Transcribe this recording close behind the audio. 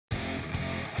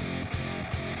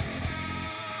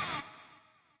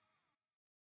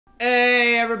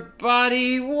Hey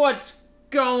everybody, what's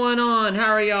going on?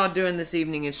 How are y'all doing this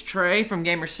evening? It's Trey from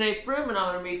Gamer Safe Room, and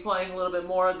I'm going to be playing a little bit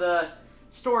more of the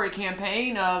story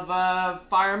campaign of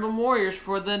Fire Emblem Warriors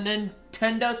for the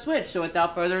Nintendo Switch. So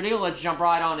without further ado, let's jump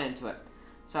right on into it.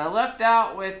 So I left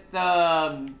out with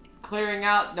clearing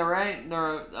out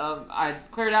I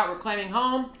cleared out Reclaiming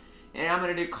Home, and I'm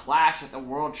going to do Clash at the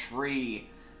World Tree.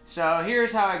 So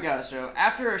here's how it goes. So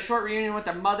after a short reunion with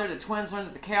their mother, the twins learn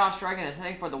that the Chaos Dragon is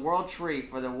heading for the World Tree,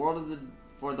 for the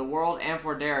world and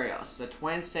for Darius. The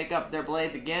twins take up their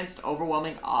blades against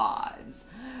overwhelming odds.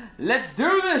 Let's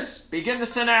do this! Begin the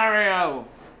scenario!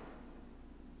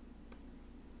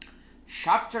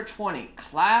 Chapter 20,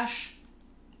 Clash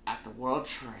at the World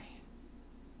Tree.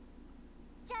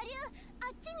 邪竜、あ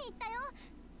っちに行ったよ。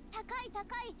高い高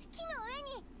い木の上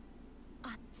に。あ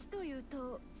っちという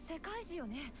と世界中よ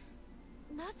ね。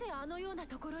なぜあのような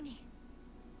ところに。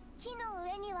木の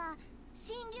上には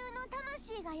神竜の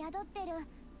魂が宿ってる。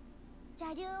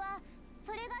邪竜は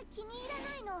それが気に入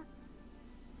らないの。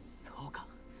そうか。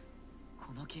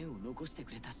この剣を残して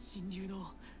くれた神竜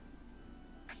の。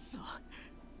くそ。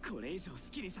これ以上好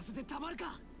きにさせてたまる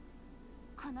か。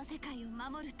この世界を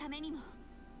守るためにも、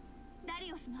ダ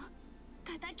リオスの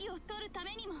仇を取るた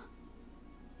めにも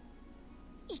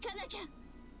行かなきゃ。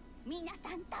皆さ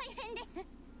ん大変です。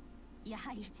や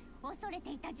はり恐れ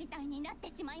ていた事態になって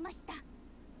しまいました。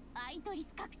アイトリ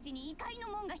ス各地に異界の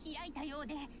門が開いたよう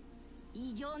で、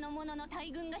異形の者の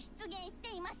大軍が出現し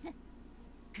ています。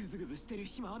グズグズしてる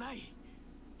暇はない。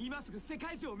今すぐ世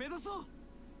界中を目指そう。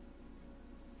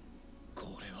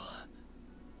これは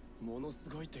ものす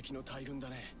ごい敵の大軍だ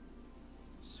ね。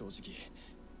正直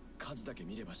数だけ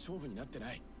見れば勝負になって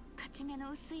ない。勝ち目の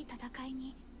薄い戦い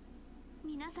に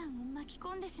皆さんを巻き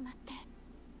込んでしまって。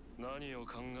何を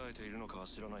考えているのかは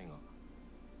知らないが、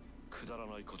くだら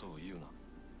ないことを言うな。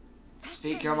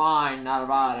 Speak your mind, not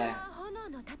about it. 炎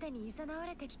の盾に誘わ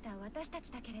れてきた私た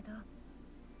ちだけれど、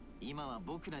今は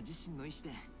僕ら自身の意志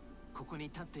でここに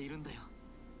立っているんだよ。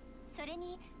それ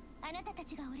にあなたた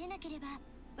ちが折れなければ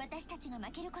私たちが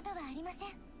負けることはありません。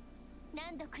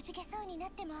何度くじけそうにな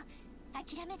っても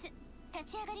諦めず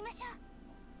立ち上がりましょ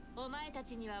う。お前た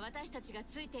ちには私たちが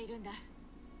ついているんだ。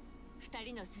二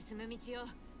人の進む道を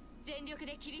全力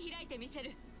で切り開いてみせ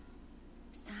る。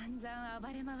散々暴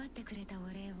れ回ってくれたお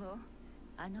礼を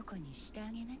あの子にしてあ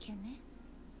げなきゃね。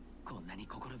こんなに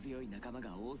心強い仲間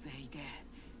が大勢いて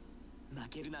負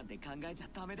けるなんて考えちゃ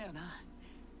ダメだよな。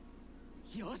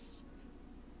よし、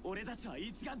俺たちは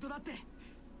一丸となって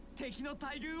敵の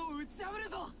大軍を打ち破る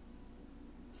ぞ。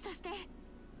そして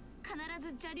必ず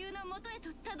邪竜の元へ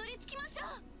とたどり着きましょう。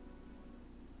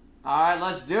 Alright,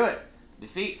 let's do it.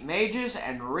 Defeat mages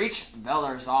and reach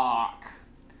Velerzok.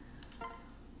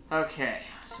 Okay,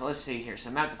 so let's see here.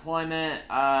 So map deployment,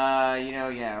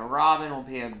 Robin will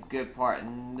be a good part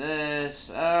in this.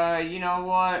 You know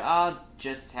what? I'll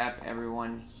just have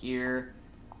everyone here.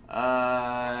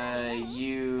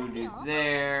 You do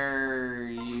there,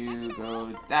 you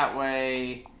go that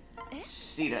way.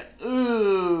 Sita.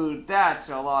 Ooh, that's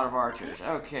a lot of archers.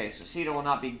 Okay, so Sita will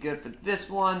not be good for this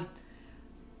one.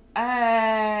 How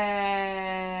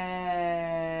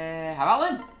about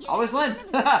Lynn? Always Lynn.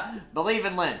 Believe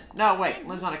in Lynn. No, wait.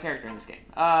 Lynn's not a character in this game.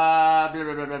 Blah,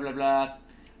 blah, blah, blah, blah.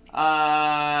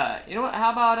 You know what?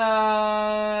 How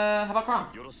about Crom?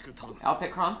 I'll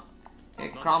pick Crom. Okay,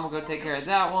 Crom will go take care of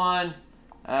that one.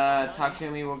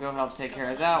 Takumi will go help take care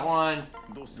of that one.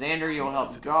 Xander, you'll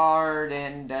help guard,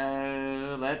 and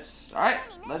alright,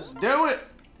 let's do it!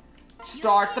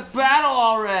 Start the battle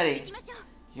already!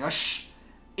 Yosh!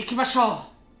 Ikimashou!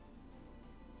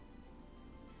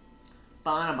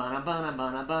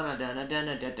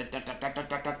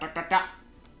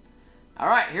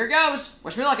 Alright, here goes!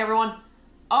 Wish me luck, everyone!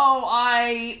 Oh,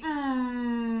 I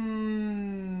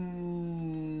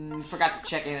forgot to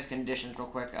check Annex conditions real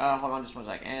quick. Hold on just one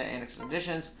second. Annex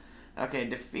conditions. Okay,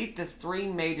 defeat the 3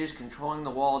 mages controlling the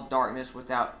wall of darkness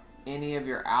without any of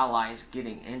your allies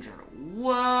getting injured.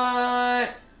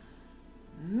 What?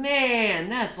 Man,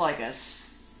 that's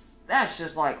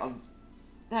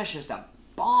just a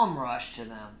bomb rush to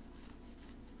them.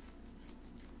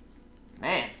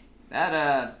 Man,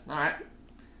 alright.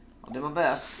 I'll do my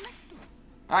best.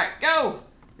 Alright, go!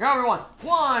 Go, everyone.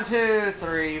 1, 2,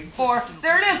 3, 4.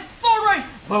 There it is! Sword Rain!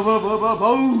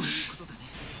 Boosh!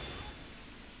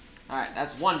 Alright,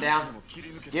 that's one down.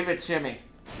 Give it to me.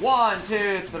 1,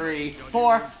 2, 3,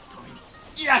 4.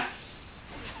 Yes!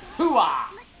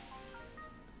 Hooah!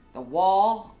 The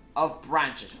wall of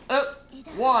branches.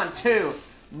 1, 2.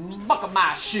 Buckle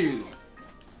my shoe.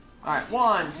 Alright,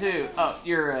 1, 2. Oh,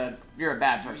 you're a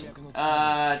bad person.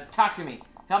 Takumi,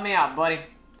 help me out, buddy.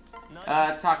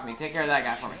 Takumi, take care of that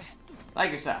guy for me.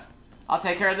 Like yourself. I'll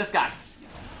take care of this guy.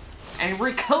 And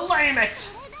reclaim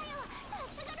it!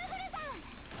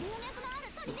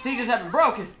 The sieges have been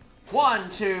broken. 1,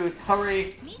 2,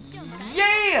 3.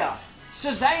 Yeah!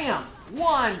 Shazam!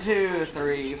 1, 2,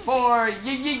 3, 4.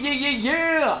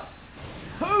 Yeah!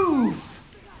 Poof!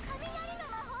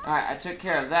 Alright, I took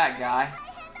care of that guy.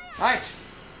 Alright.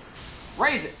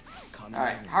 Raise it.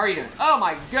 Alright, how are you doing? Oh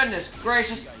my goodness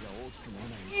gracious.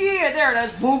 Yeah, there it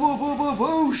is. Boo, boo, boo, boo,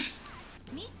 boosh.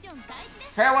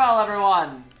 Farewell,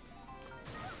 everyone.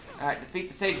 Alright, defeat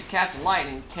the sages casting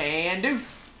lightning. Can do.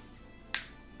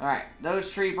 Alright,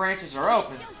 those tree branches are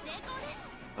open.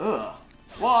 Ugh.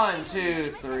 1,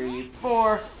 2, 3,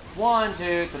 4. 1,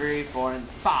 2, 3, 4, and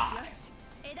 5.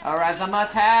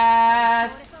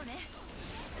 Arazamatas.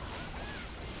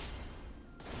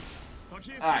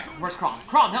 Alright, where's Crom?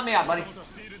 Crom, help me out, buddy.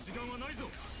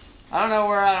 I don't know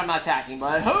where I'm attacking,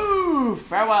 but whoo!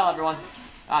 Farewell, everyone.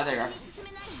 Ah, there you are.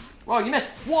 Whoa, you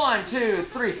missed. 1, 2,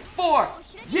 3, 4.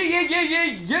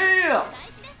 Yeah!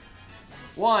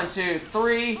 1, 2,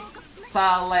 3.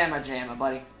 Salama jamma,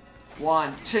 buddy.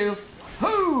 1, 2.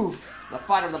 Hoof! The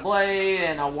fight of the blade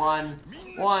and a 1.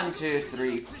 1, 2,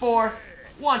 3, 4.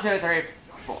 1, 2, 3,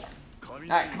 4.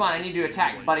 Alright, come on, I need you to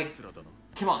attack, buddy.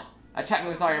 Come on. Attack me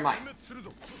with all your might.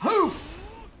 Hoof!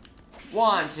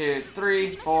 1, 2,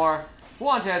 3, 4.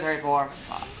 1, 2, 3, 4,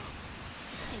 5.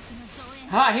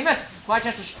 Ah, he missed! My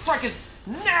chance to strike is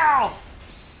now!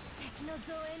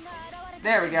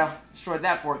 There we go. Destroyed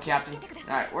that poor captain.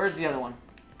 Alright, where's the other one?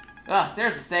 Ugh,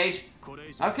 there's the stage.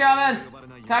 I'm coming!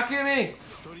 Takumi!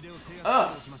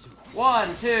 Ugh.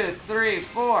 1, 2, 3,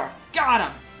 4. Got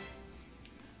him!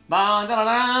 Ba da da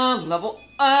da! Level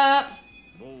up!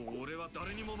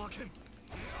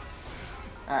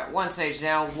 Alright, one stage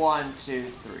down. 1, 2,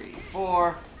 3,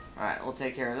 4. Alright, we'll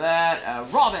take care of that.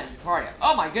 Robin! Where are you?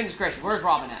 Oh my goodness gracious, where's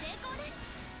Robin at?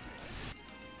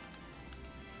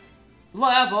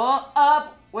 Level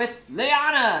up with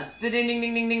Liana! Ding ding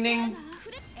ding ding ding ding!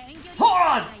 Hold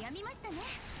on!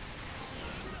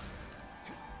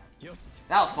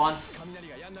 That was fun.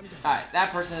 Alright,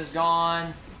 that person is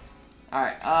gone.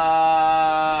 Alright,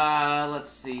 let's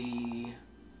see.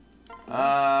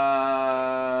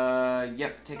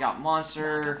 Yep, take out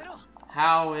monster.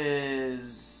 How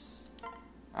is...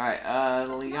 Alright,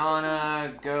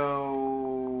 Liana, go...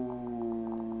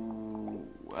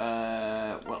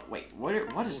 well, wait,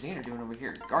 what is Xander doing over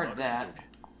here? Guard that.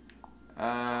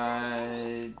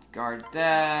 Guard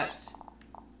that.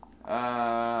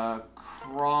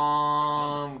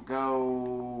 Crom,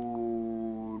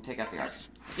 go... Take out the guard.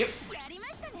 Yep.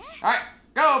 Alright,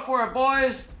 go for it,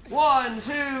 boys! 1,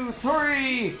 2,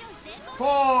 3,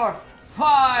 4,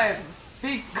 5.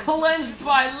 Be cleansed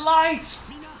by light!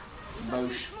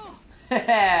 Boosh.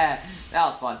 That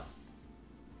was fun.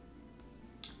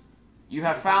 You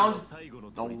have found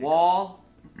the wall,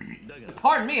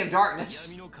 pardon me, of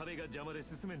darkness.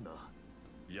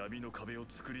 闇の壁を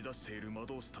作り出している魔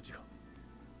導士たちが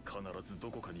必ずど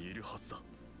こかにいるはずだ。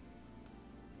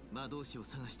魔導士を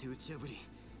探して打ち破り、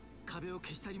壁を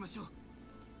消し去りましょう。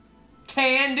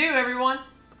Can do, everyone.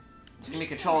 Just give me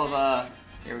control of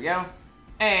here we go.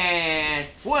 And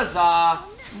wuzza,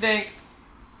 dink.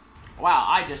 Wow,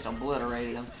 I just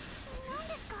obliterated him.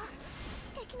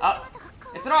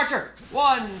 It's an archer.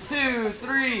 1, 2,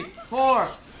 3, 4.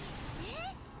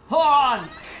 Hold on.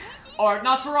 Or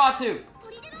Nosferatu.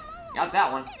 Got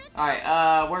that one. Alright,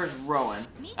 where's Rowan?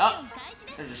 Oh,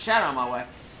 there's a shadow on my way.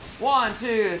 1,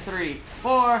 2, 3,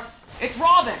 4. It's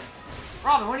Robin!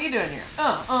 Robin, what are you doing here?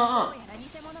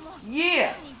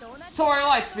 Yeah! Tori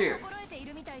Lightspear!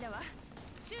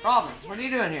 Robin, what are you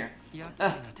doing here?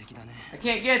 I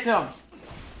can't get to him.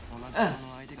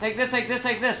 Take this, take this,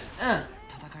 take this.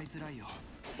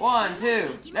 1,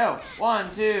 2, no.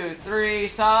 1, 2, 3,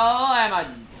 Salama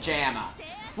Jamma.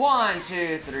 1,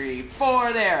 2, 3,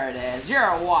 4. There it is.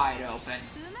 You're wide open.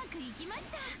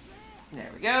 There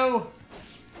we go.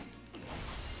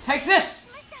 Take this.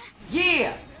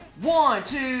 Yeah. 1,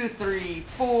 2, 3,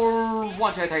 4.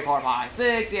 1, 2, 3, 4, 5,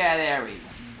 6. Yeah, there we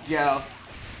go.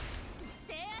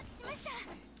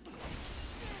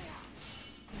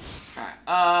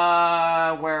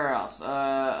 Alright, where else?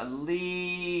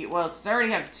 Lee... Well, I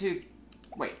already have 2...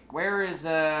 Wait, where's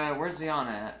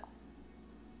Ziana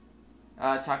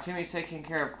at? Takumi's taking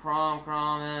care of Crom,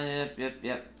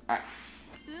 yep. Alright.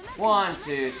 1,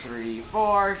 2, 3,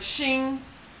 4. Shing!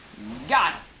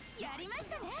 Got it!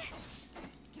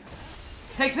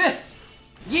 Take this!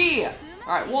 Yeah!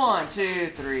 Alright, 1, 2,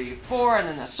 3, 4, and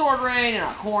then the sword rain in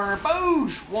a corner.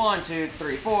 Boosh! 1, 2,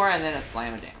 3, 4, and then a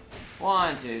slam it down.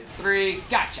 1, 2, 3,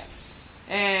 gotcha.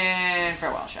 And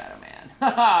farewell, Shadow Man.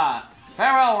 Haha!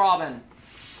 Farewell, Robin.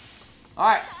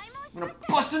 Alright, I'm gonna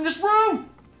bust in this room!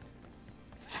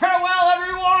 Farewell,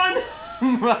 everyone!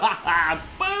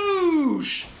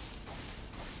 Boosh!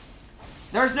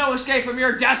 There's no escape from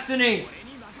your destiny!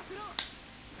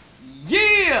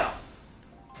 Yeah!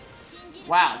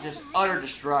 Wow, just utter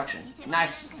destruction.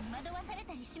 Nice.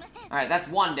 Alright, that's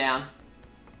one down.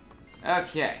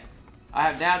 Okay. I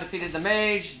have now defeated the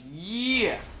mage.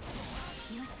 Yeah!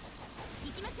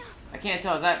 I can't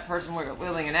tell, is that person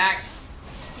wielding an axe?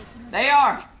 They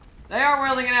are! They are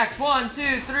wielding an axe. 1,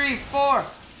 2, 3, 4.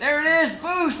 There it is!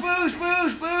 Boosh, boosh,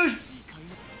 boosh, boosh!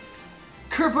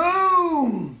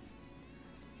 Kaboom!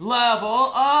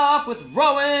 Level up with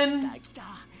Rowan!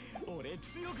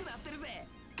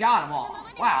 Got them all.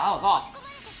 Wow, that was awesome.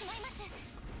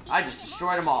 I just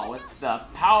destroyed them all with the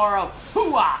power of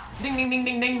Hooah! Ding, ding, ding,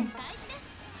 ding, ding.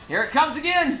 Here it comes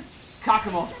again!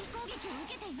 Kakumo.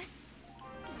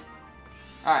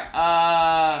 Alright,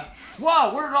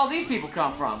 whoa, where did all these people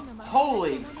come from?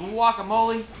 Holy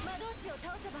guacamole.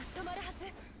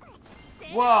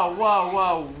 Whoa, whoa,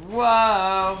 whoa,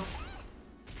 whoa.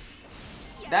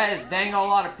 That is dang a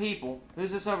lot of people.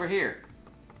 Who's this over here?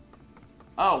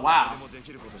 Oh, wow.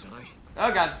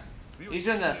 Oh, God. He's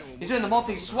doing the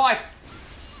multi-swipe.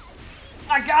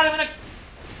 I got him in a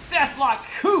death block.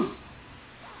 Poof.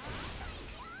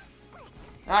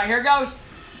 Alright, here it goes.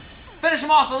 Finish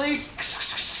him off, Elise.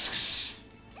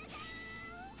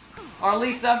 Or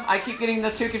Lisa. I keep getting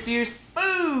the two confused.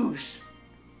 Boosh.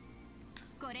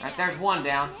 Alright, there's one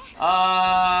down.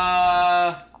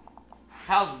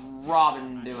 How's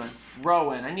Robin doing?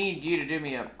 Rowan, I need you to do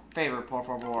me a favor, por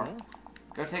favor.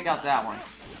 Go take out that one.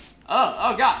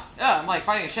 Oh God. I'm like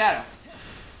fighting a shadow.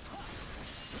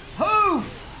 Poof!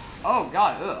 Oh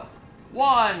God, ugh.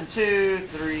 1, 2,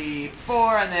 3,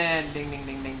 4, and then ding, ding,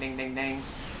 ding, ding, ding, ding, ding.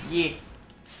 Yeah.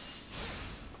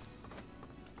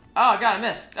 Oh God, I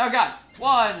missed. Oh God.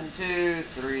 1, 2,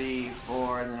 3,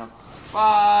 4, and then a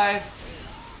 5.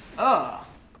 Ugh.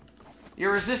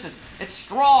 Your resistance. It's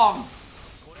strong.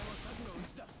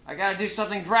 I gotta do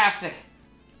something drastic.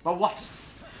 But what?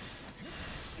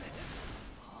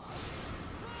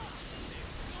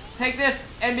 Take this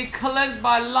and be cleansed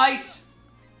by light.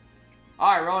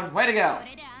 Alright, Rowan, way to go.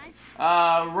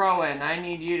 Rowan, I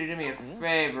need you to do me a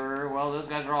favor. Well, those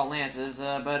guys are all lances,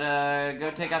 but go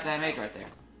take out that mage right there.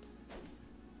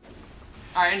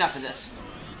 Alright, enough of this.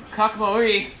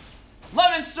 Kakumoi.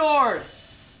 Lemon sword!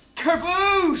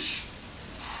 Kaboosh!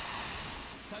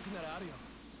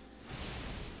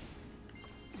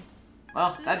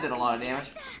 Well, that did a lot of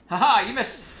damage. Haha, you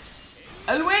missed.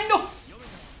 El window!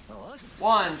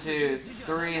 1, 2,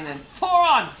 3, and then 4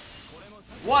 on!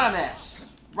 What a miss.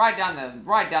 Right down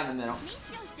the middle.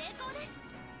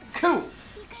 Cool.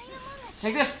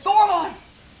 Take this, Thormon!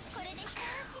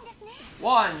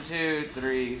 1, 2,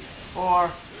 3,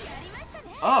 4.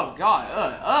 Oh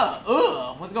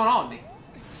God, what's going on with me?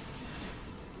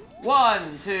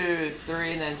 1, 2,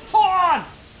 3, and then 4 on!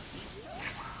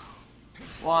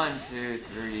 1, 2,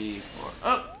 3,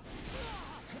 4.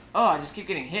 Oh, I just keep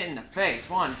getting hit in the face.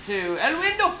 1, 2, El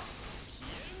window!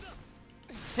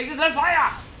 Take this on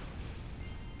fire!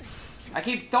 I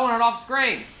keep throwing it off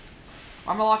screen.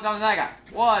 I'm gonna lock it onto that guy.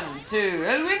 1, 2,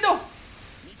 El window!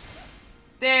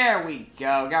 There we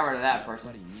go. Got rid of that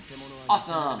person.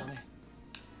 Awesome.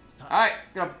 Alright,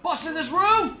 gonna bust in this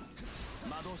room!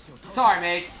 Sorry,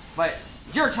 mate, but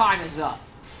your time is up.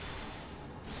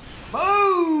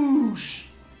 Boosh!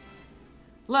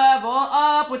 Level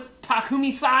up with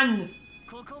Takumi-san!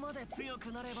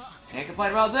 Can't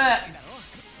complain about that.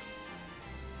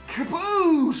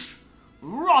 Kaboosh!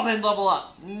 Robin level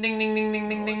up. Ding, ding, ding, ding,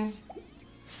 ding, ding.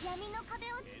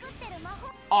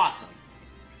 Awesome.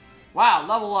 Wow,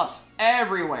 level ups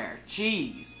everywhere.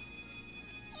 Jeez.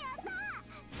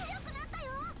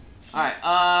 Alright,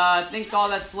 I think all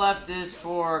that's left is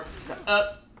for...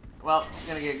 well, I'm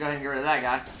gonna go ahead and get rid of that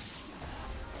guy.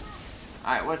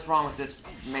 Alright, what's wrong with this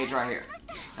mage right here?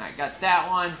 Alright, got that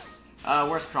one.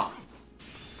 Where's Trump?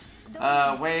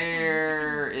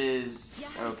 Where is...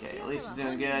 Okay, at least he's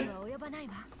doing good.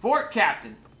 Fort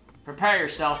Captain, prepare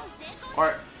yourself,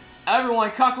 or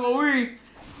everyone Kakuoi!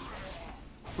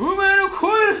 Umeno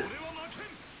Kun!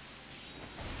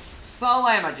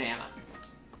 Salama Jamma.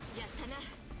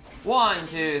 1,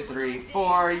 2, 3,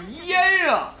 4,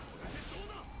 yeah!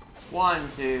 1,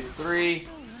 2, 3,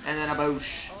 and then a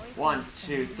boosh. 1,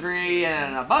 2, 3,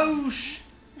 and a boosh!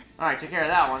 Alright, took care of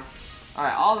that one.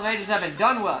 Alright, all the mages have been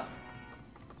done with.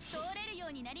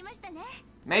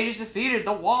 Mages defeated,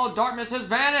 the wall of darkness has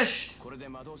vanished!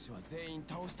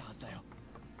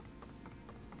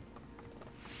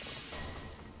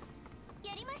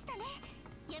 やりましたね。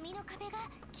闇の壁が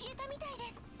消えたみたいで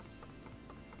す。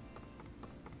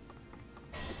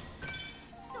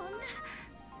そんな。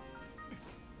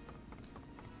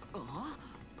あ、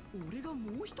俺が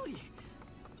もう一人。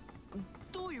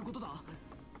どういうことだ。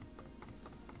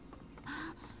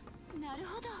なる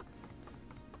ほど。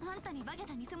あんたに化け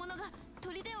た偽物が砦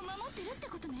を守ってるって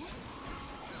ことね。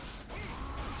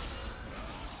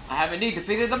I have indeed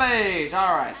defeated the mage.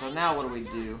 Alright, so now what do we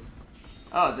do?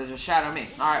 Oh, there's a shadow me.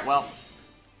 Alright, well,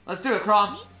 let's do it,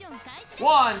 Crom.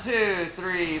 1, 2,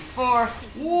 3, 4.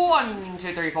 1,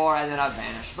 2, 3, 4, and then I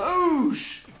vanish.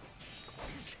 Boosh!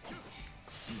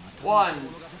 1.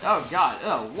 Oh, God.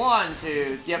 Oh, 1,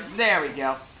 2. Yep, there we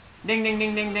go. Ding, ding,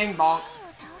 ding, ding, ding, bonk.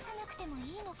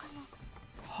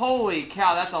 Holy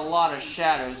cow, that's a lot of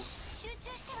shadows.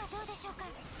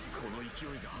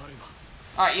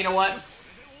 Alright, you know what?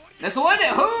 This will end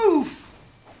it. Hoof!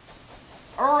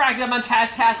 Alright, I'm on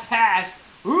task.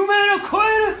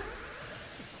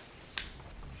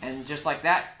 And just like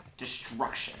that,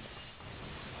 destruction.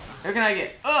 Who can I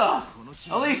get? Ugh!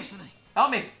 Elise,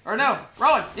 help me. Or no,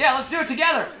 Rowan. Yeah, let's do it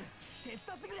together.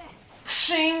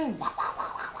 Shing!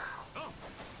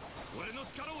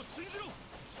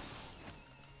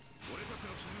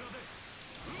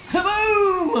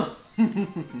 Boom!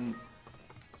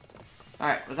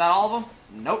 Alright, was that all of them?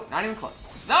 Nope, not even close.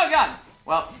 Oh god!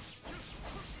 Well,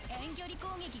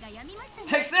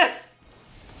 take this!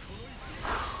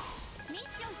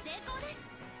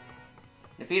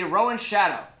 Defeated Rowan's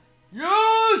Shadow.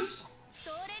 Yes!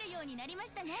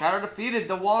 Shadow defeated.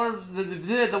 The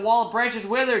wall of branches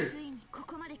withered.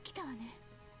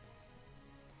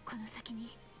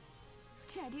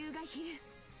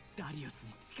 ダリオス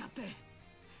に誓って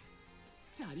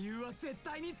邪竜は絶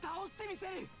対に倒してみせ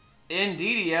る。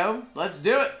 Indeedio. Let's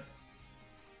do it.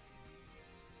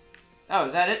 Oh,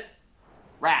 is that it?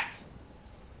 Rats.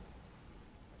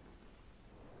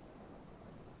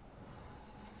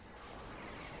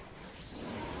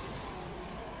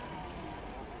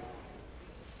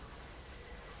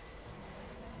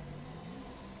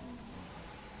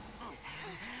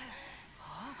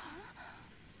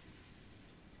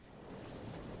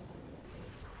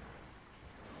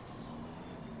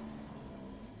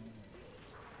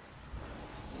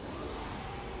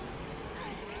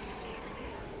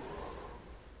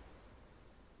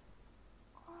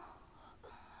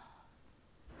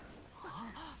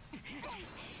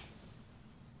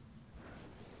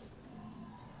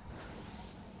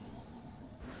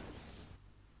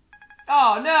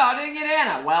 Oh no, I didn't get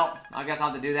Anna. Well, I guess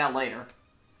I'll have to do that later.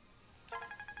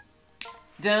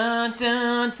 Dun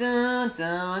dun dun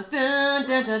dun dun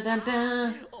dun dun dun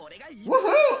dun.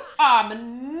 Woohoo!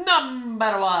 I'm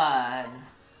number one.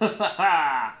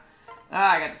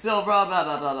 I got the silver, blah blah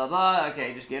blah blah blah.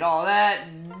 Okay, just get all that.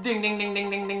 Ding ding ding ding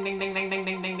ding ding ding ding ding ding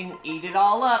ding ding ding. Eat it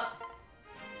all up.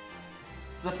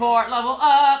 Support level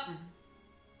up.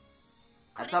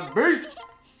 That's a beat.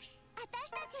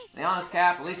 The honest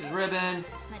cap, Elise's ribbon.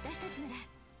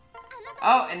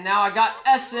 Oh, and now I got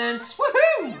essence.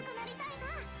 Woohoo!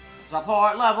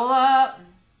 Support level up.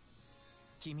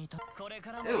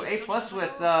 Ooh, A+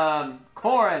 with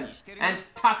Korin and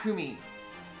Takumi.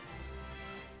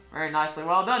 Very nicely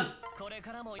well done.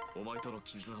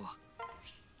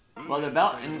 Leather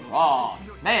belt and raw.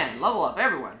 Man, level up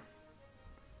everyone.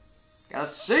 Gotta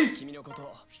see.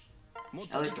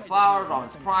 Elise's flowers,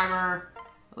 Robin's primer,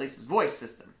 Elise's voice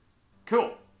system.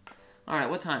 Cool. Alright,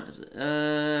 what time is it?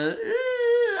 I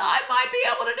might be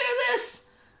able to do this.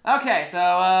 Okay,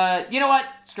 so, you know what?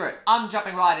 Screw it. I'm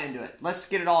jumping right into it. Let's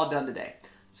get it all done today.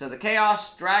 So the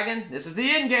Chaos Dragon, this is the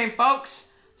end game,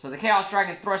 folks. So the Chaos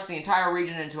Dragon thrusts the entire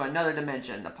region into another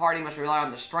dimension. The party must rely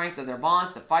on the strength of their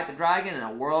bonds to fight the dragon in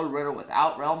a world riddled with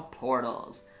outrealm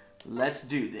portals. Let's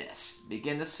do this.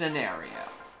 Begin the scenario.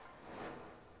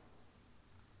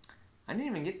 I didn't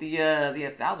even get the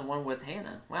 1,000 one with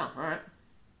Hannah. Wow, alright.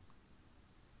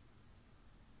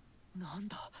 なん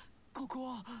だここ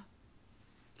は。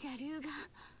邪竜が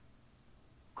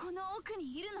この奥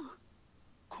にいるの。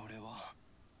これは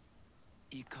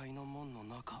異界の門の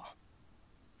中。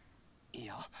い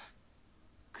や、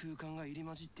空間が入り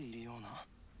混じっているような。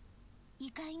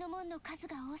異界の門の数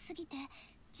が多すぎて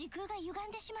時空が歪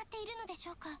んでしまっているのでし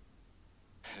ょうか。へ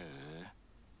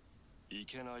え、い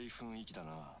けない雰囲気だ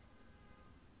な。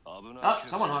危ない。あ、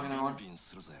someone hogging their one.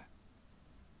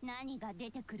 何が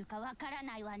出てくるかわから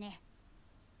ないわね。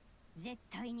絶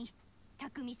対に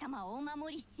匠様をお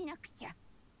守りしなくちゃ。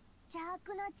邪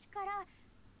悪な力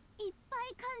いっぱ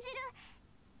い感じる。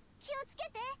気をつけ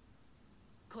て。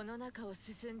この中を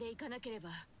進んでいかなければ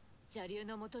邪竜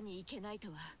の元に行けない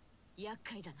とは厄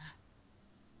介だな。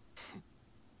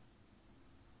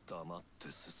黙って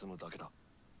進むだけだ。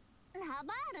ナ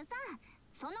バールさん、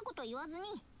そんなこと言わず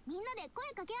にみんなで声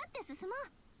かけ合って進もう。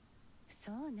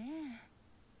そうね。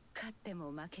勝って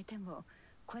も負けても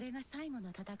これが最後の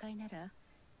戦いなら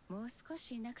もう少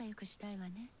し仲良くしたいわ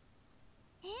ね。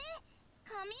カ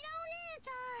ミラお姉ち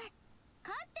ゃん、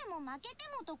勝っても負けて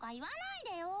もとか言わな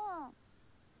いでよ。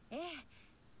ええ、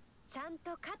ちゃん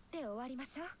と勝って終わりま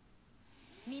しょう。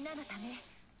みんなのため。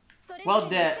Well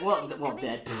dead.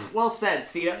 Well said,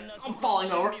 Sita. I'm falling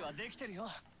over.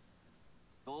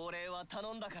 俺は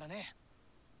頼んだからね。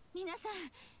皆さん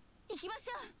行きまし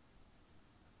ょう。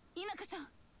今こそ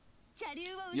車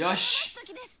輪を打ちよし、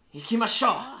行きまし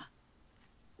ょう。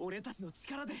俺たちの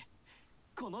力で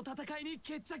この戦いに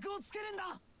決着をつけるん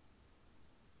だ。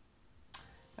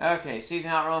Okay,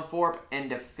 season outrun Forp and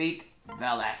defeat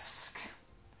Velesk.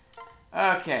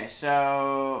 Okay,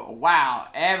 so wow,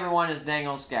 everyone is dang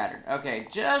on scattered. Okay,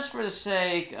 just for the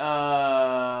sake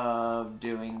of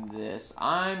doing this,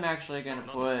 I'm actually gonna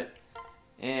put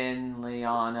in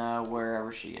Liana wherever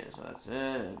she is. So that's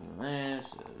it.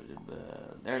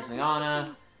 There's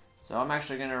Liana. So I'm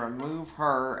actually gonna remove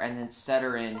her and then set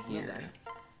her in here.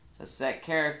 So set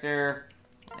character,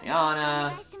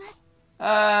 Liana.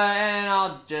 And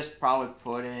I'll just probably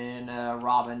put in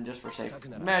Robin just for safe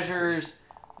measures.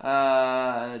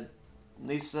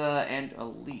 Lisa and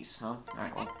Elise, huh?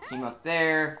 Alright, well, team up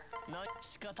there.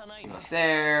 Team up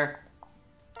there.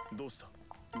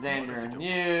 Xander and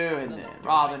you, and then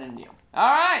Robin and you.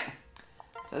 Alright!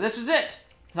 So this is it.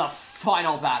 The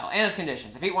final battle. And its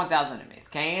conditions. Defeat 1,000 enemies.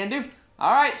 Can do.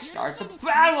 Alright, start the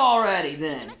battle already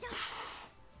then.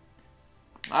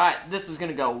 Alright, this is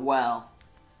gonna go well.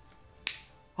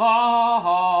 Ha ha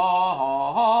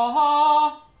ha ha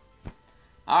ha.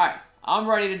 Alright, I'm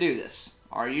ready to do this.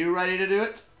 Are you ready to do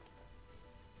it?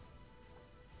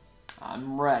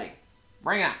 I'm ready.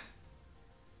 Bring it on.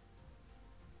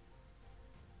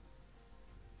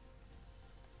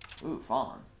 Ooh,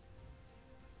 Fawn.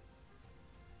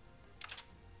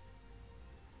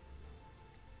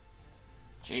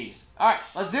 Jeez. Alright,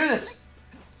 let's do this.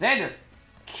 Xander,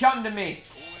 come to me.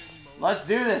 Let's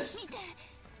do this.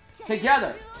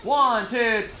 Together. 1,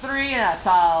 2, 3, and a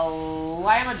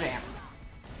slam-a-jam.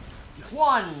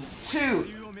 1,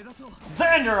 2.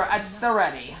 Xander at the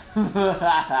ready.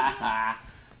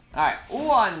 Alright,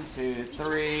 1, 2,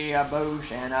 3, a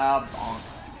boosh and a bonk.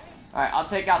 Alright, I'll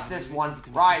take out this one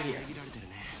right here.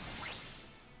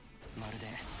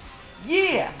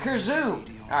 Yeah, Kerzoom.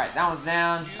 Alright, that one's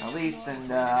down. Elise and,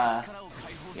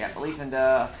 yeah, Elise and,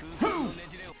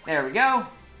 there we go.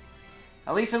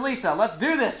 Elise and Lisa, let's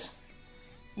do this.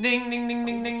 Ding, ding, ding,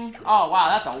 ding, ding. Oh, wow,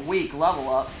 that's a weak level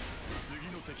up.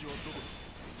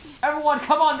 Everyone,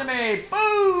 come on to me.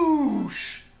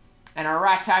 Boosh. And a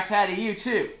rat-tat-tat to you,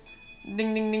 too.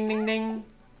 Ding, ding, ding, ding, ding.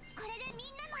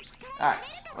 Alright,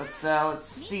 let's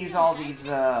seize all these,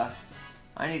 I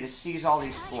need to seize all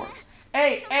these forts.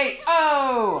 8, 8,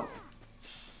 oh!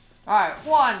 Alright,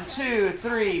 1, 2,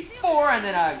 3, 4, and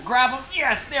then grab them.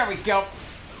 Yes, there we go.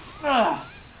 Ugh.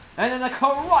 And then the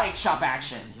karate chop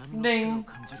action. Ding.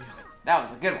 That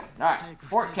was a good one. Alright,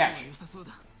 fort capture.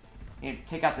 Need to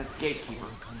take out this gatekeeper.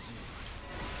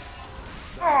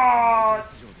 Oh,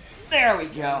 there we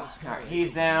go. Alright,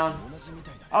 he's down.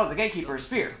 Oh, the gatekeeper is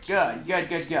spear. Good, good,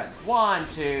 good, good. 1,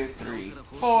 2, 3,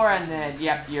 4, and then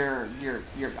yep, you're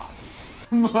gone.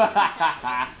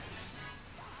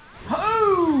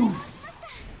 Oof!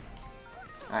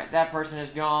 Alright, that person is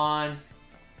gone.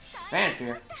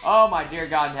 Fanfare. Oh my dear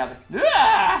God in heaven.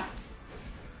 Ah!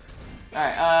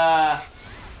 Alright,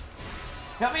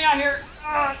 help me out here.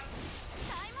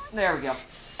 There we go.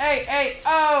 8, 8,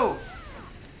 oh!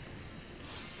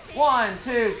 1,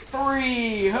 2,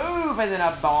 3, hoof, and then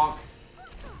a bonk.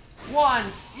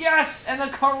 1, yes, and the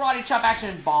karate chop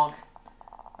action bonk.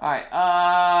 Alright,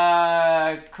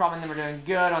 Crumb and them are doing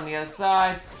good on the other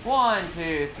side. 1,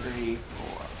 2, 3,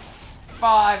 4,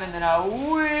 5, and then a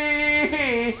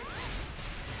wee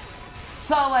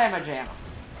slam-a-jam.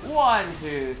 1,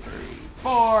 2, 3,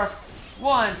 4.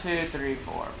 1, 2, 3,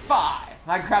 4, 5.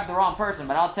 I grabbed the wrong person,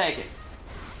 but I'll take it.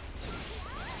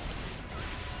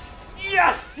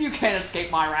 Yes! You can't escape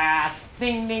my wrath.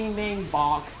 Ding, ding, ding,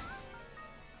 bonk.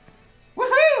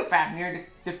 Woohoo! Fafnir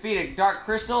defeated Dark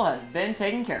Crystal has been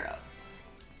taken care of.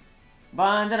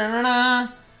 Ba-da-da-da-da.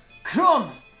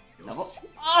 Krum! Level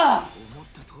up!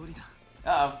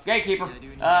 Uh-oh, Gatekeeper.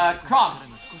 Krum.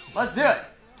 Let's do it.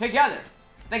 Together.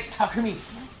 Thanks, Takumi.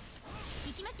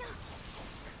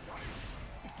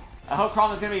 I hope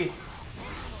Krum is gonna be...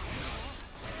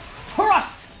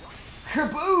 Thrust!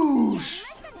 Kaboosh!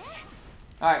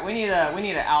 Alright, we need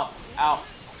a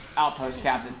outpost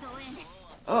captain.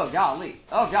 Oh, golly.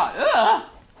 Oh, God. Ugh!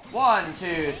 1,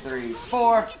 2, 3,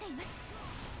 4.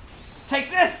 Take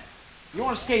this! You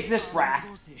won't escape this wrath.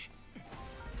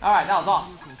 Alright, that was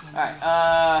awesome.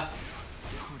 Alright,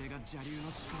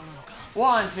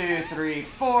 1, 2, 3,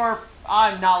 4.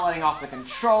 I'm not letting off the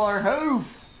controller.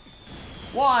 Oof!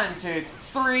 1, 2,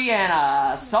 3,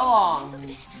 and so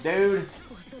long, dude.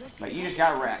 But you just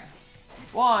got wrecked.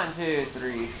 1, 2,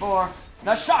 3, 4.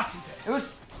 The shot!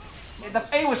 The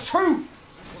aim was true!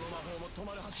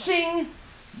 Shing!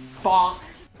 Bonk.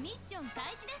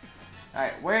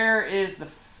 Alright, where is the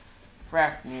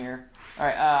Fafnir?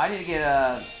 Alright, I need to get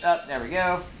up. There we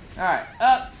go. Alright,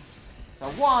 up. So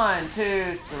 1,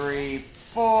 2, 3,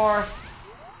 4.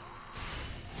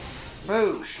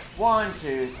 Boosh. 1, 2,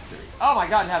 3. Oh my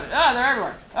God in heaven. Ah, they're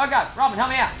everywhere. Oh God, Robin, help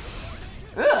me out.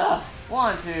 Ugh.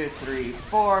 1, 2, 3,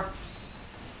 4.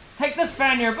 Take this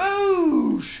Fafnir.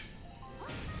 Boosh.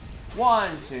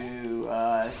 1, 2,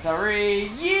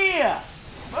 3. Yeah.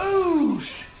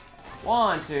 Boosh.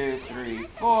 1, 2, 3,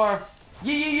 4.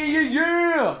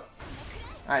 Yeah.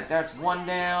 Alright, there's one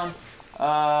down.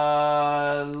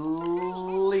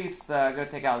 Lisa, go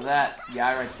take out that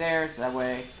guy right there, so that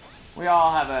way we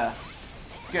all have a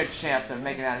good chance of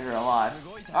making it out of here alive.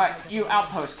 Alright, you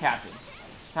outpost captain.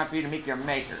 It's time for you to meet your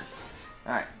maker.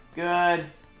 Alright, good.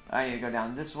 I need to go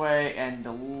down this way and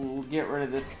get rid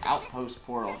of this outpost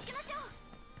portal.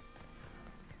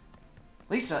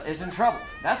 Lisa is in trouble.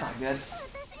 That's not good.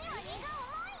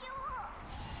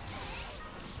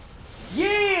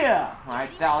 Yeah!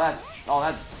 Alright, that's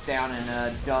down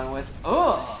and done with.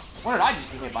 Ugh! What did I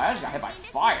just get hit by? I just got hit by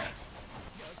fire.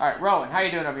 Alright, Rowan, how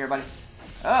you doing over here, buddy?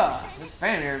 Ugh, this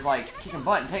Fafnir is like kicking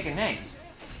butt and taking names.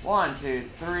 1, 2,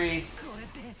 3.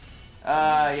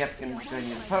 Yep, I'm just gonna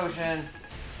use a potion.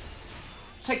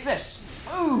 Take this.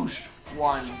 Oosh!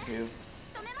 1, 2.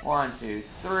 1, 2,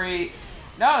 3.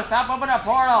 No, stop opening up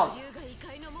portals!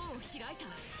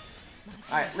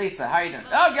 Alright, Lisa, how you doing?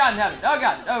 Oh God in heaven! Oh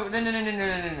God! Oh,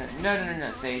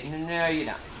 no, Sage. No, you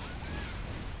don't.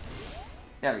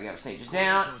 There we go, Sage is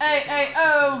down. Hey,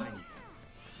 oh!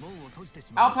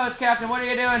 Outpost Captain, what are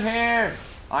you doing here?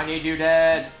 I need you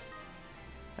dead.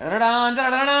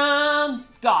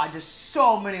 God, just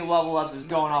so many level ups is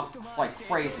going off like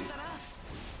crazy.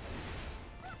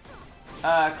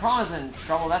 Krana's in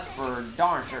trouble, that's for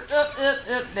darn sure. Up,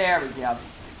 there we go.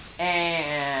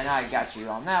 And I got you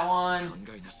on that one.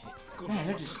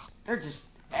 Man, they're just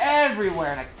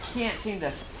everywhere, and I can't seem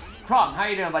to. Problem, how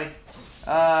you doing, buddy?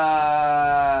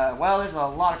 Well, there's a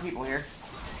lot of people here.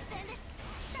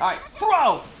 All right,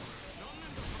 throw.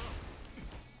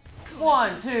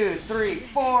 1, 2, 3,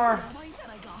 4.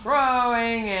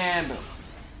 Throwing and boom.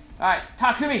 All right,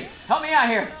 Takumi, help me out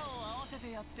here.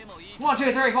 1,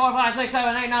 2, 3, 4, 5, 6,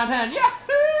 7, 8, 9, 10. Yeah.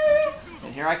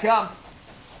 And here I come.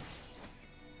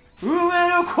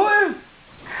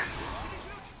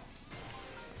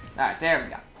 Alright, there we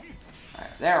go.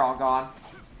 Alright, they're all gone.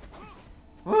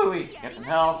 Woo, we get some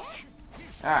health.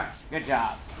 Alright, good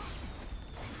job.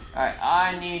 Alright,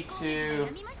 I need to.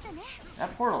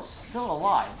 That portal's still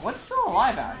alive. What's still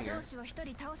alive out here?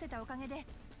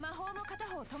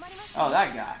 Oh,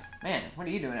 that guy. Man, what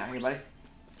are you doing out here, buddy?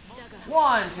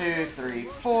 1, 2, 3,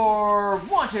 4.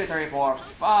 1, 2, 3, 4,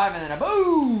 5, and then a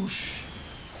boosh.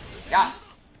 Got it.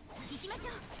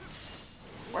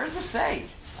 Where's the Sage?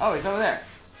 Oh, he's over there.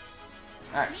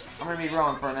 Alright, I'm gonna be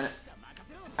rolling for a minute.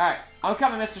 Alright, I'm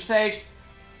coming, Mr. Sage.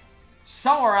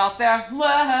 Somewhere out there,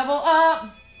 level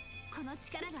up!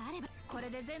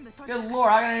 Good lord,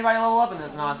 how can anybody level up in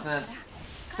this nonsense?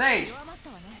 Sage,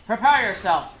 prepare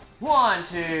yourself. 1,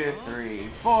 2, 3,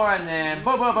 4, and then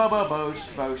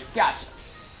boosh. Gotcha.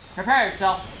 Prepare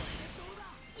yourself.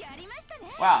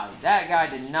 Wow, that guy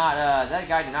did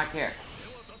not care.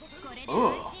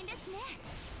 Ooh.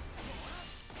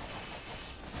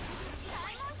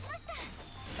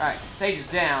 Alright, Sage is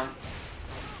down.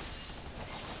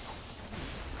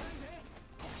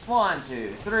 1,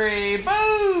 2, 3,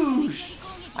 boosh!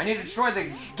 I need to destroy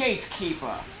the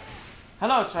gatekeeper.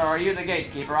 Hello, sir, are you the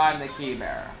gatekeeper? I'm the key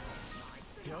bearer.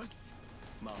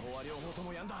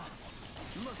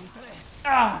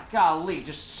 Ah, golly,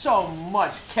 just so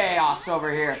much chaos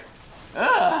over here.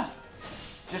 Ugh!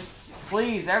 Just,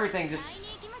 please, everything, just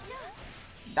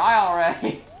die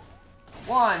already.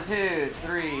 1, 2,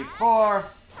 3, 4.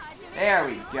 There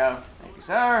we go. Thank you,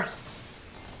 sir.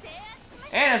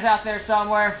 Anna's out there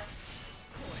somewhere.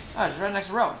 Oh, she's right next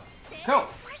to Rowan. Cool.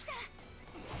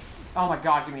 Oh my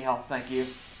God, give me health, thank you.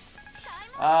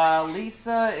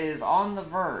 Lisa is on the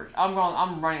verge. I'm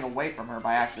running away from her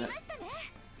by accident.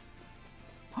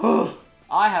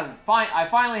 I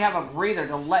finally have a breather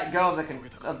to let go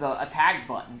of the attack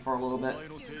button for a little bit.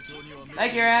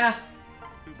 Thank you, Anna.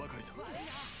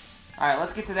 Alright,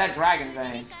 let's get to that dragon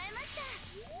vein.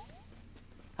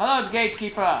 Hello,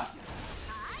 Gatekeeper.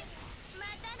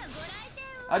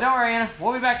 Oh, don't worry, Anna.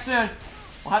 We'll be back soon.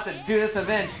 We'll have to do this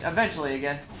eventually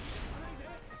again.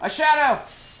 A shadow!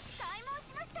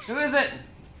 Who is it?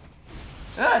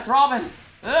 Ugh, it's Robin.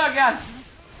 Oh, God.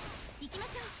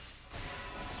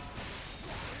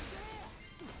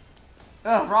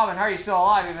 Oh, Robin, how are you still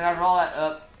alive even after all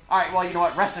that? Alright, well, you know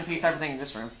what? Rest in peace, everything in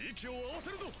this room.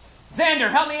 Xander,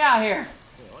 help me out here!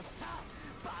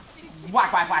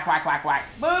 Whack, whack, whack, whack, whack, whack.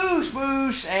 Boosh,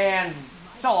 boosh, and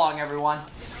so long, everyone.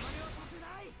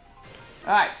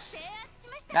 Alright.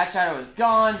 That shadow is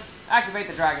gone. Activate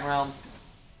the Dragon Realm.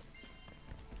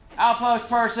 Outpost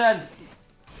person!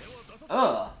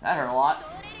 Ugh, that hurt a lot.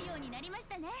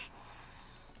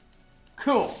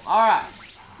 Cool, alright.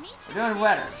 We're doing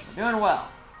better. We're doing well.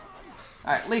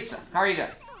 Alright, Lisa, how are you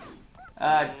doing?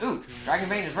 Ooh, Dragon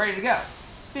Vein is ready to go.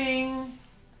 Ding!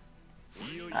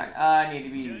 Alright, I need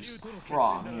to use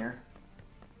Crom here.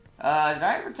 Did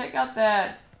I ever take out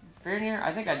that Fenrir?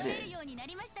 I think I did.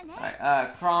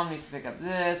 Alright, Crom needs to pick up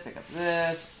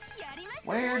this.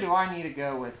 Where do I need to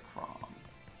go with Crom?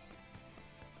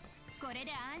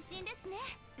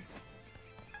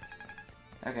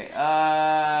 Okay,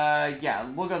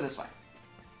 yeah, we'll go this way.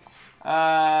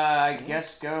 I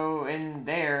guess go in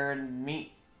there and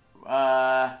meet,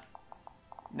 no,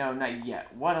 not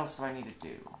yet. What else do I need to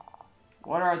do?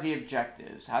 What are the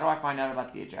objectives? How do I find out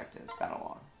about the objectives?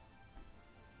 Battle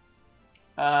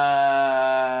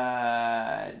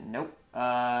log. Nope.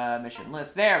 Mission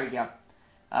list. There we go.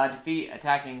 Defeat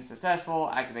attacking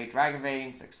successful. Activate Dragon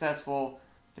Vein successful.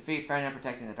 Defeat friend and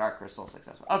protecting the Dark Crystal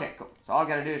successful. Okay, cool. So all I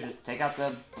gotta do is just take out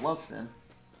the bloke then.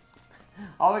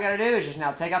 All we gotta do is just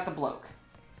now take out the bloke.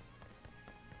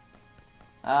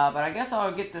 But I guess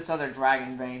I'll get this other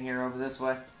Dragon Vein here over this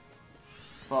way.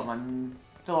 Fill up my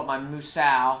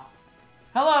Musou.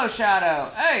 Hello, Shadow.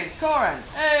 Hey, it's Corin.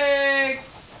 Hey,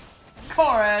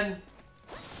 Corin.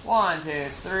 1, 2,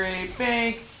 3,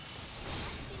 bink.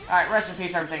 Alright, rest in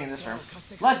peace, everything in this room.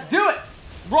 Let's do it!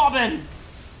 Robin!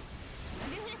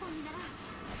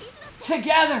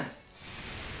 Together!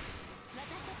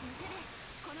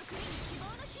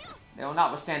 They will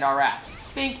not withstand our wrath.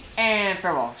 Bink and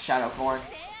farewell, Shadow Corin.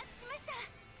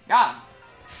 Got him.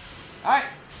 Alright.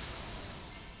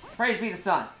 Praise be the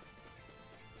sun.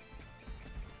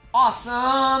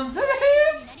 Awesome!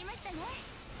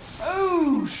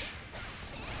 Oosh!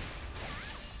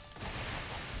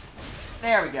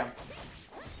 There we go.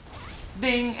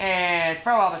 Ding and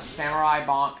farewell, Mr. Samurai.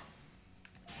 Bonk.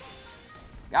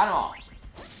 Got them all.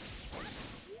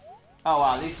 Oh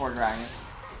wow, these poor dragons.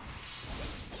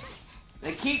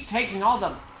 They keep taking all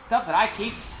the stuff that I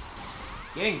keep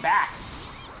getting back.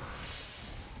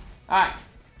 Alright.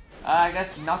 I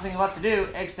guess nothing left to do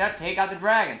except take out the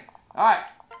dragon. Alright.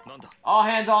 All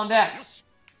hands on deck.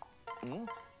 I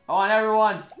want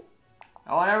everyone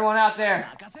out there.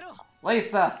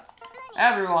 Lisa.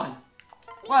 Everyone.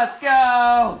 Let's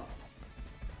go.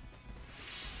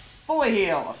 Fully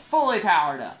healed. Fully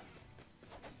powered up.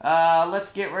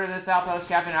 Let's get rid of this outpost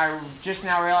captain. I just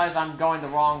now realized I'm going the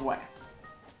wrong way.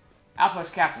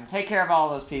 Outpost captain, take care of all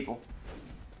those people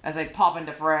as they pop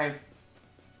into fray.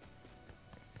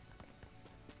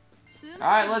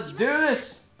 Alright, let's do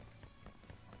this.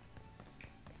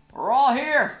 We're all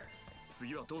here.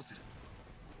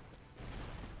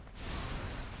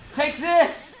 Take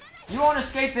this. You won't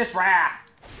escape this wrath.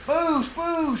 Boosh,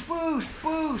 boosh, boosh,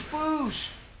 boosh, boosh.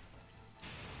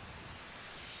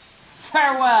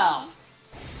 Farewell.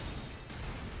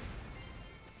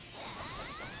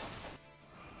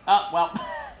 Oh, well.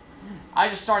 I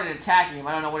just started attacking him.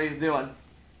 I don't know what he's doing.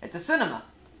 It's a cinema.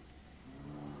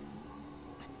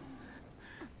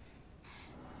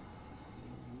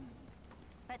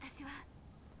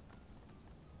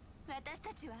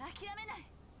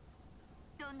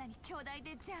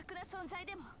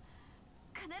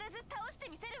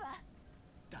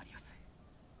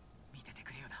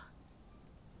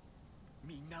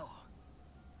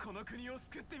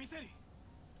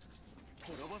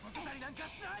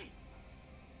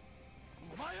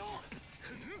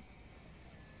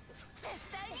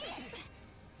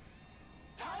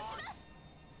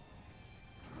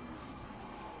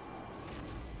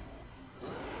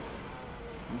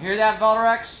 You hear that,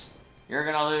 Veldarex? You're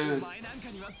gonna lose.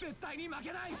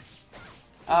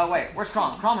 Wait, where's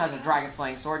Crom? Crom has a dragon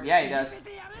slaying sword. Yeah, he does.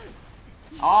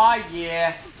 Aw,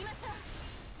 yeah.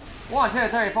 1, 2,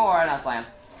 3, 4, and I slam.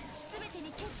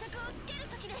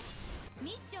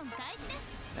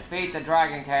 Defeat the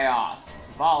Dragon Chaos.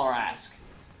 Valarask.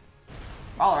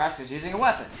 Valarask is using a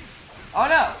weapon. Oh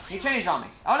no, he changed on me.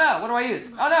 Oh no, what do I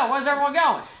use? Oh no, where's everyone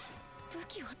going?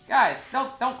 Guys,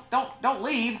 don't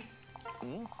leave.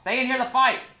 Stay in here to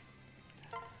fight.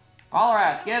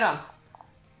 Valarask, get him.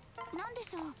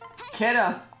 Get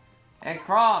him. And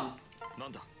Crom.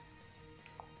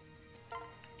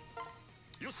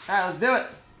 Alright, let's do it.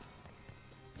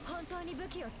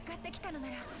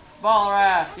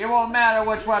 Valarask, it won't matter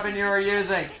which weapon you are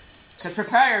using. Because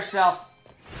prepare yourself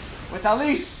with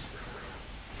Elise.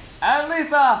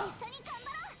 Elisa!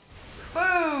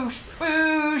 Boosh!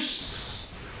 Boosh!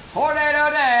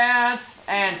 Tornado dance!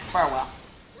 And farewell.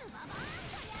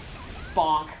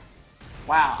 Bonk.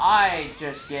 Wow, I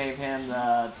just gave him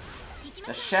the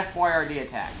Chef Boyardee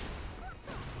attack.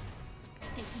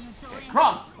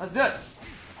 Crumb! Let's do it!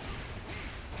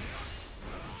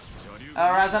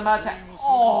 Razamata.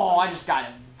 Oh, I just got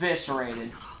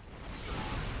eviscerated.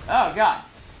 Oh, God.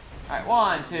 Alright,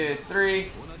 1, 2,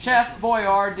 3. Chef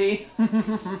Boyardee.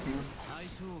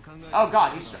 Oh,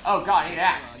 God. I need an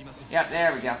axe. Yep,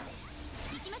 there we go.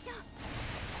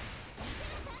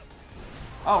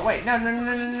 Oh, wait.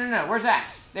 No. Where's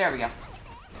axe? There we go.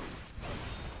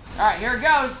 Alright, here it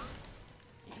goes.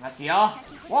 いきますよ.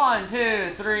 1, 2,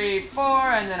 3,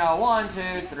 4. And then a 1,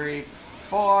 2, 3,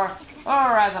 4.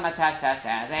 Razamata,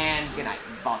 and good night,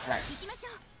 Baltrex.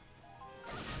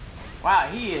 Wow,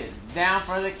 he is down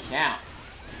for the count.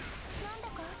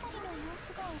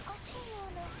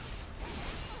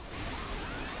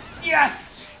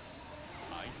 Yes!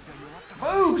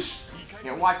 Boosh!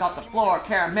 Get wiped off the floor,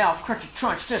 caramel, crunchy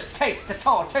crunch, just take the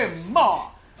toll to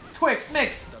more! Twix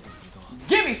mix,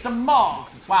 give me some more!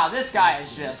 Wow, this guy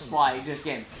is just like, just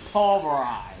getting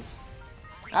pulverized.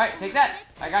 Alright, take that.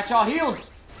 I got y'all healed.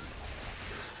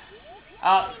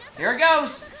 Here it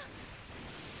goes.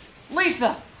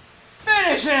 Lisa,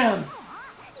 finish him!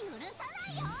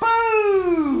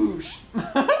 Boosh!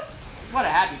 What a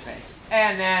happy face.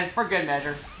 And then, for good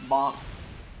measure, bonk.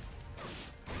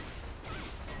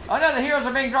 Oh no, the heroes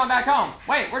are being drawn back home.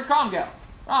 Wait, where'd Crom go?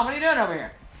 Crom, what are you doing over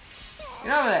here?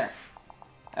 Get over there.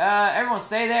 Everyone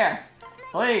stay there.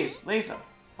 Please, Lisa,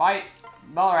 fight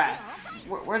Valarask.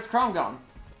 Where's Crom going?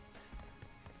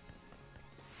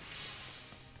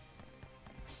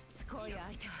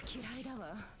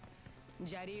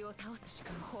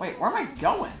 Wait, where am I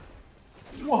going?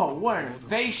 Whoa, what an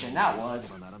invasion that was.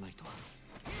 I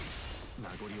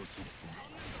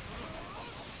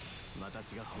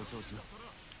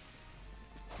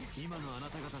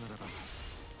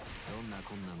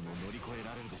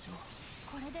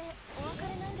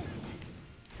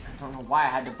don't know why I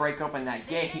had to break open that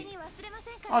gate.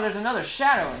 Oh, there's another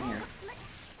shadow in here.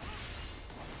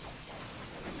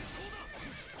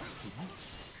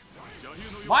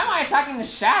 Why am I attacking the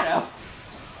shadow?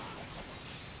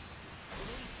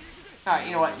 Alright,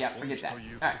 you know what? Yeah, forget that.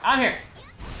 Alright, I'm here.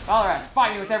 Valarask,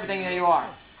 fight me with everything that you are.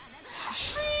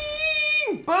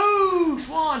 Boosh!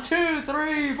 1, 2,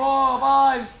 3, 4,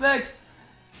 5, 6.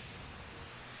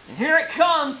 And here it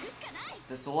comes.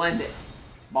 This will end it.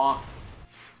 Bonk.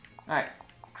 Alright,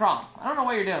 Crom. I don't know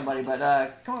what you're doing, buddy, but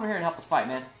come over here and help us fight,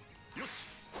 man.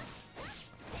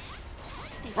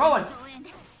 Rowan!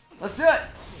 Let's do it!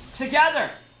 Together!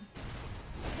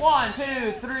 1,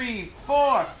 2, 3,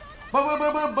 4. Boo, boo,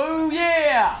 boo, boo, boo,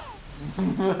 yeah!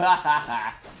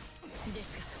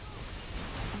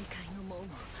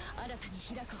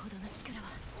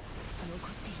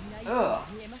 Ugh.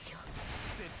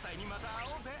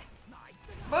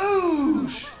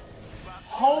 Boosh!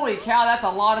 Holy cow, that's a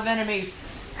lot of enemies.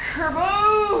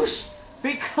 Kerboosh!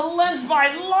 Be cleansed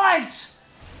by light!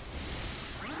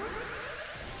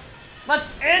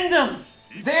 Let's end them!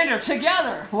 Xander,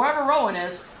 together! Whoever Rowan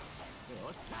is.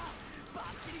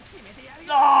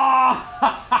 Oh!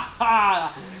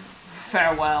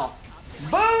 Farewell.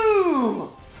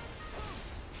 Boom!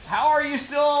 How are you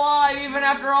still alive even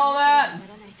after all that?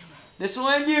 This will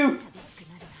end you.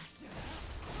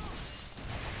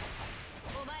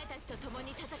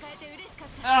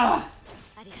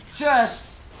 Just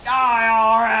die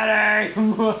already!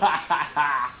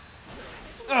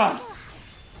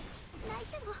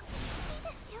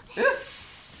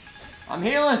 I'm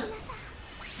healing.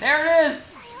 There it is.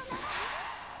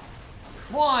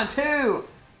 1, 2.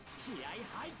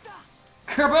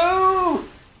 Kaboom!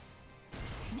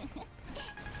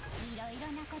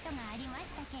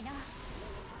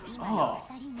 Oh.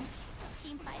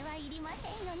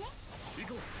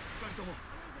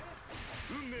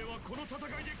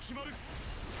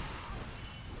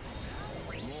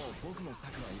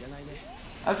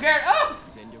 I'm scared. Oh!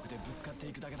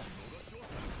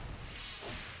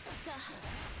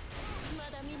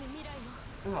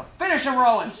 Ugh, finish him,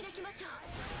 Rowan!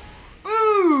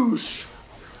 Boosh!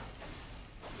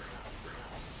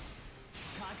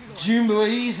 Jumbo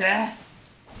easy.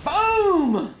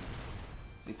 Boom!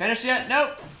 Is he finished yet?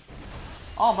 Nope.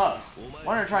 Almost.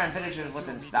 We're gonna try and finish it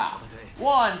within style.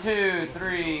 1, 2,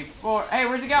 3, 4. Hey,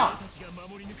 where's he going?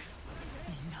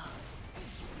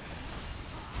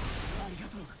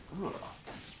 Ooh.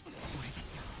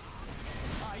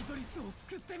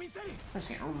 I'm just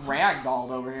getting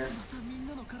ragdolled over here.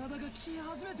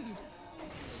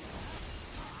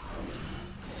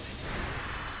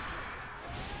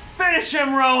 Finish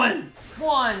him, Rowan!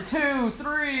 1, 2,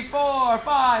 3, 4,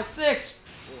 5, 6.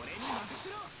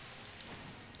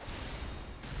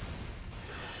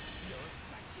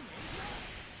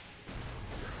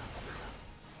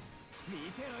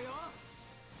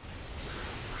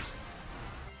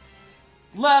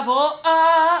 Level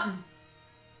up!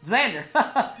 Xander.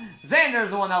 Xander's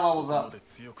the one that levels up.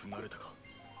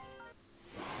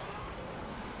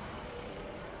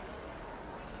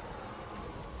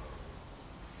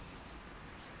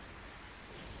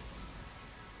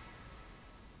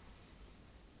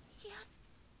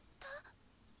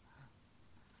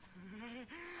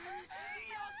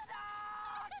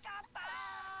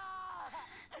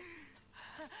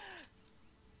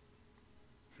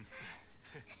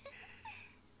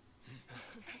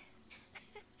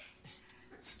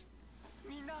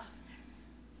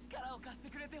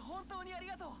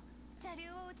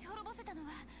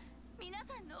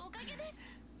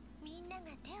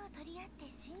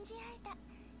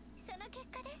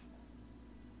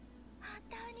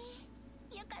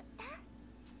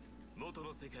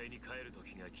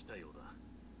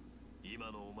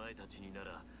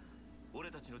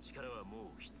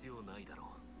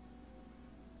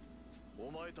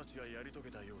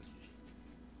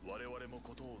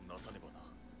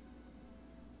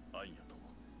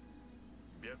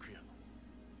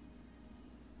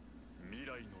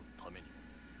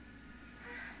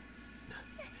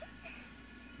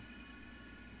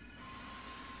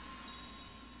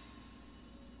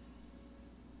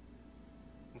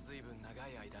ずいぶん長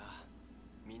い間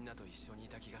みんなと一緒にい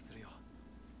た気がするよ。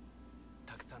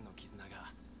たくさんの絆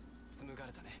が紡が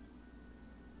れたね。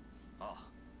ああ、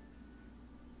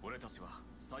俺たちは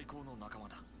最高の仲間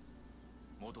だ。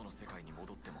元の世界に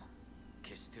戻っても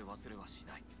決して忘れはし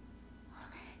ない。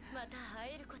また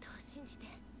会えることを信じて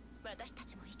私た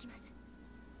ちも生きます。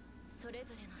それ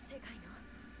ぞれの世界の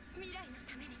未来の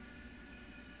ために。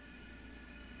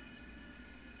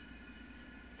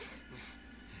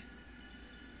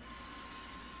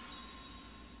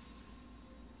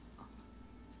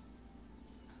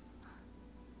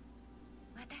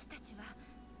私たちは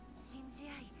信じ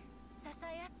合い支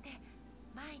え合って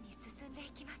前に進んで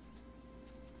いきます。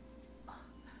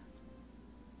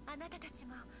あなたたち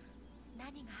も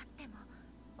何があっても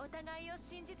お互いを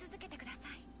信じ続けてくださ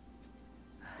い。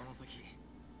この先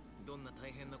どんな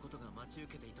大変なことが待ち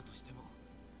受けていたとしても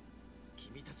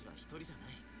君たちは一人じゃな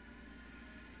い。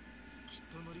きっ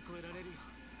と乗り越えられるよ。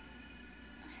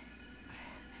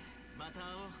また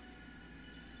会おう。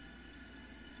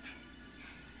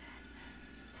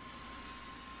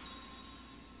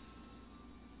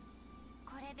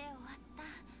これで終わった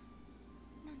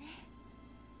のね。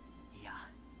いや、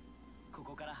こ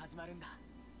こから始まるんだ。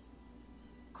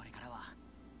これからは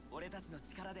俺たちの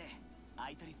力で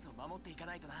アイトリスを守っていか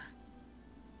ないとな。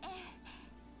ええ、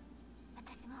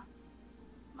私も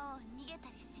もう逃げ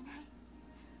たりしない。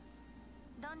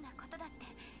どんなことだって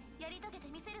やり遂げて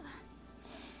みせるわ。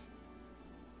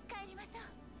帰りましょう。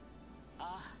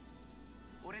ああ、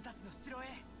俺たちの城へ。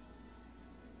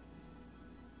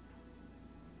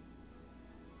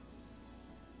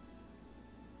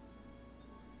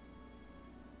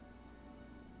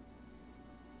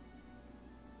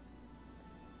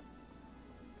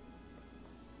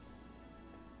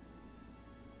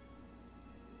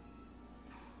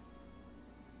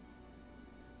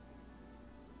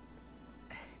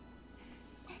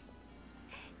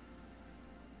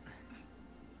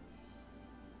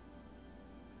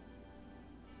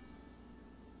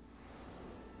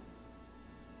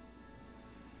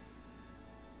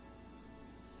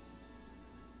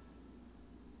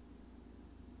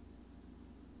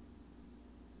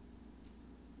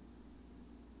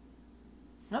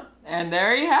And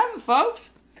there you have it,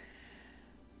 folks.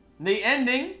 The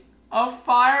ending of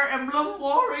Fire Emblem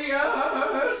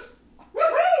Warriors.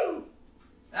 Woohoo!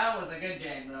 That was a good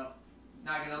game, though.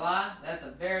 Not gonna lie, that's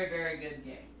a very, very good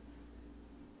game.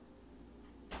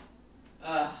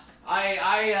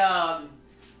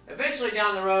 Eventually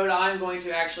down the road, I'm going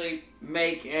to actually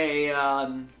make a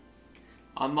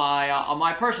on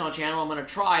my personal channel, I'm gonna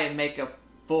try and make a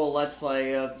full Let's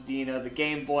Play of the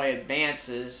Game Boy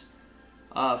Advance's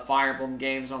Fire Emblem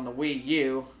games on the Wii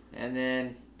U, and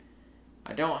then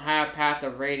I don't have Path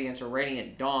of Radiance or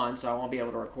Radiant Dawn, so I won't be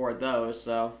able to record those.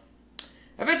 So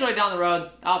eventually down the road,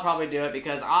 I'll probably do it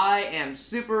because I am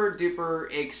super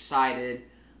duper excited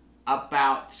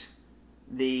about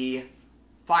the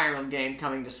Fire Emblem game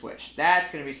coming to Switch.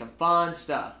 That's going to be some fun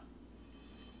stuff.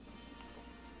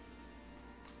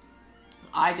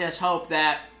 I just hope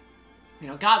that,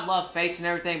 God love Fates and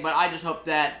everything, but I just hope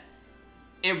that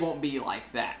it won't be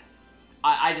like that.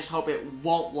 I just hope it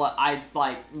won't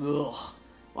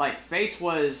Fates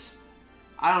was,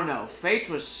 I don't know, Fates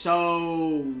was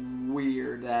so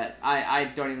weird that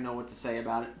I don't even know what to say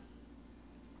about it.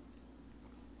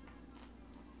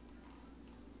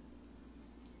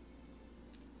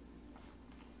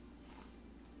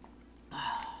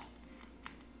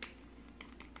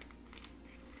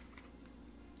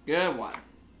 Good one.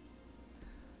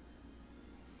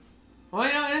 Well,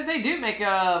 and if they do make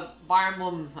a Fire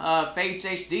Emblem Fates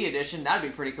HD edition, that'd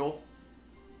be pretty cool.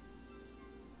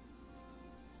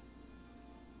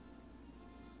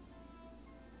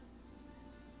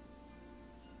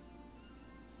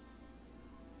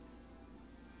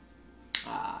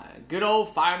 Good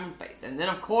old Fire Emblem Fates. And then,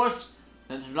 of course,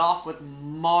 finished it off with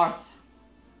Marth.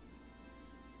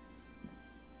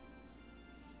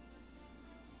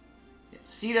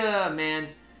 Sita, man,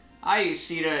 I used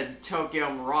Sita in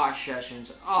Tokyo Mirage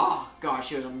Sessions. Oh, gosh,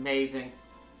 she was amazing.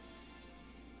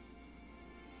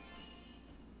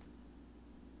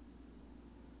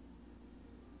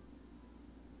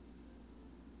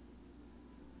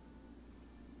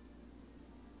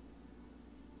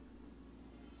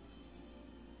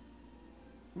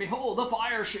 Behold the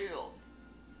fire shield.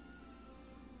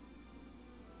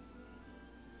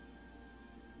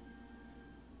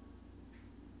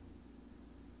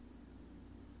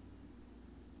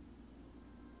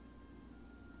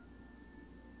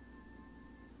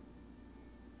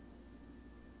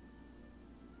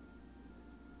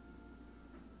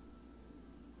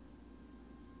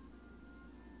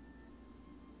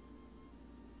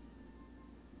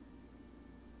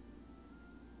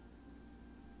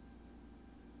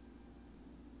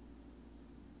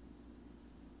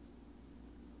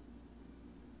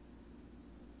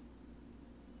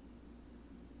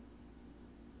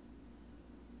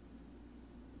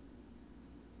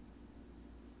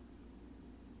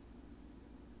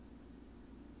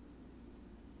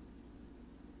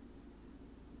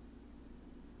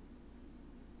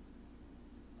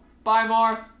 Bye,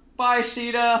 Marth. Bye,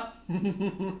 Sita.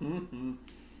 And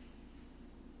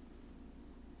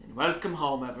welcome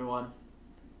home, everyone.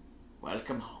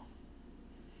 Welcome home.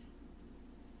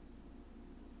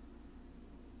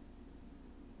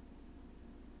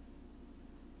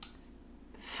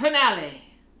 Finale.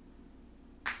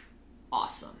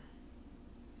 Awesome.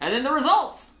 And then the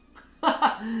results.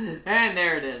 And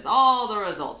there it is. All the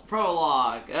results.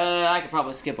 Prologue. I could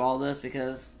probably skip all this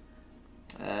because...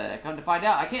 come to find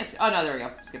out, I can't. Oh no, there we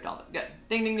go. Skipped all of it. Good.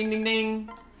 Ding, ding, ding, ding, ding.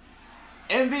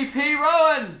 MVP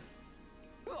Rowan.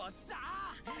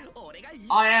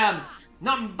 I am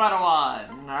number one.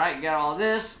 All right, got all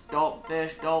this. Gulp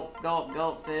fish, gulp, gulp,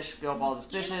 gulp fish, gulp all the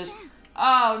fishes.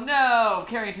 Oh no,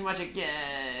 carrying too much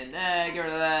again. Get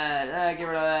rid of that. Get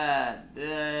rid of that.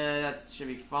 That should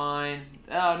be fine.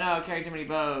 Oh no, carrying too many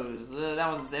bows.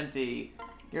 That one's empty.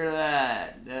 Get rid of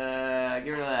that.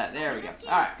 Get rid of that. There we go.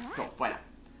 Alright, cool. Bueno.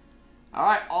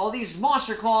 Alright, all these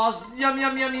monster claws. Yum,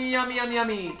 yum, yummy, yummy, yummy,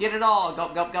 yummy. Get it all.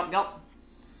 Gulp, gulp, gulp, gulp.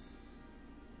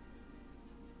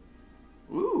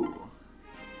 Ooh.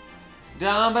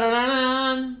 Dun, ba, dun,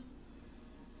 dun.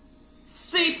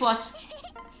 C+.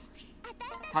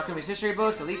 Takumi's history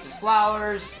books. Elisa's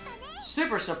flowers.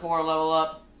 Super support level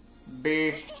up.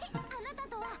 B.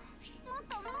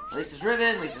 Lisa's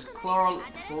ribbon, Lisa's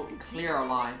clear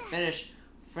line. Finish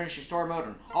your story mode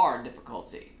on hard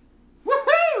difficulty.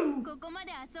 Woohoo!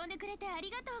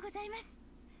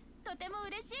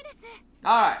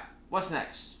 Alright, what's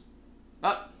next?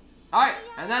 Oh, alright,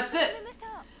 and that's it.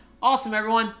 Awesome,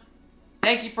 everyone.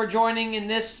 Thank you for joining in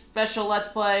this special Let's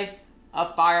Play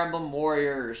of Fire Emblem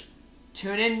Warriors.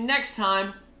 Tune in next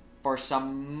time for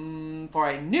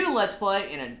a new Let's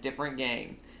Play in a different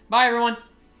game. Bye, everyone.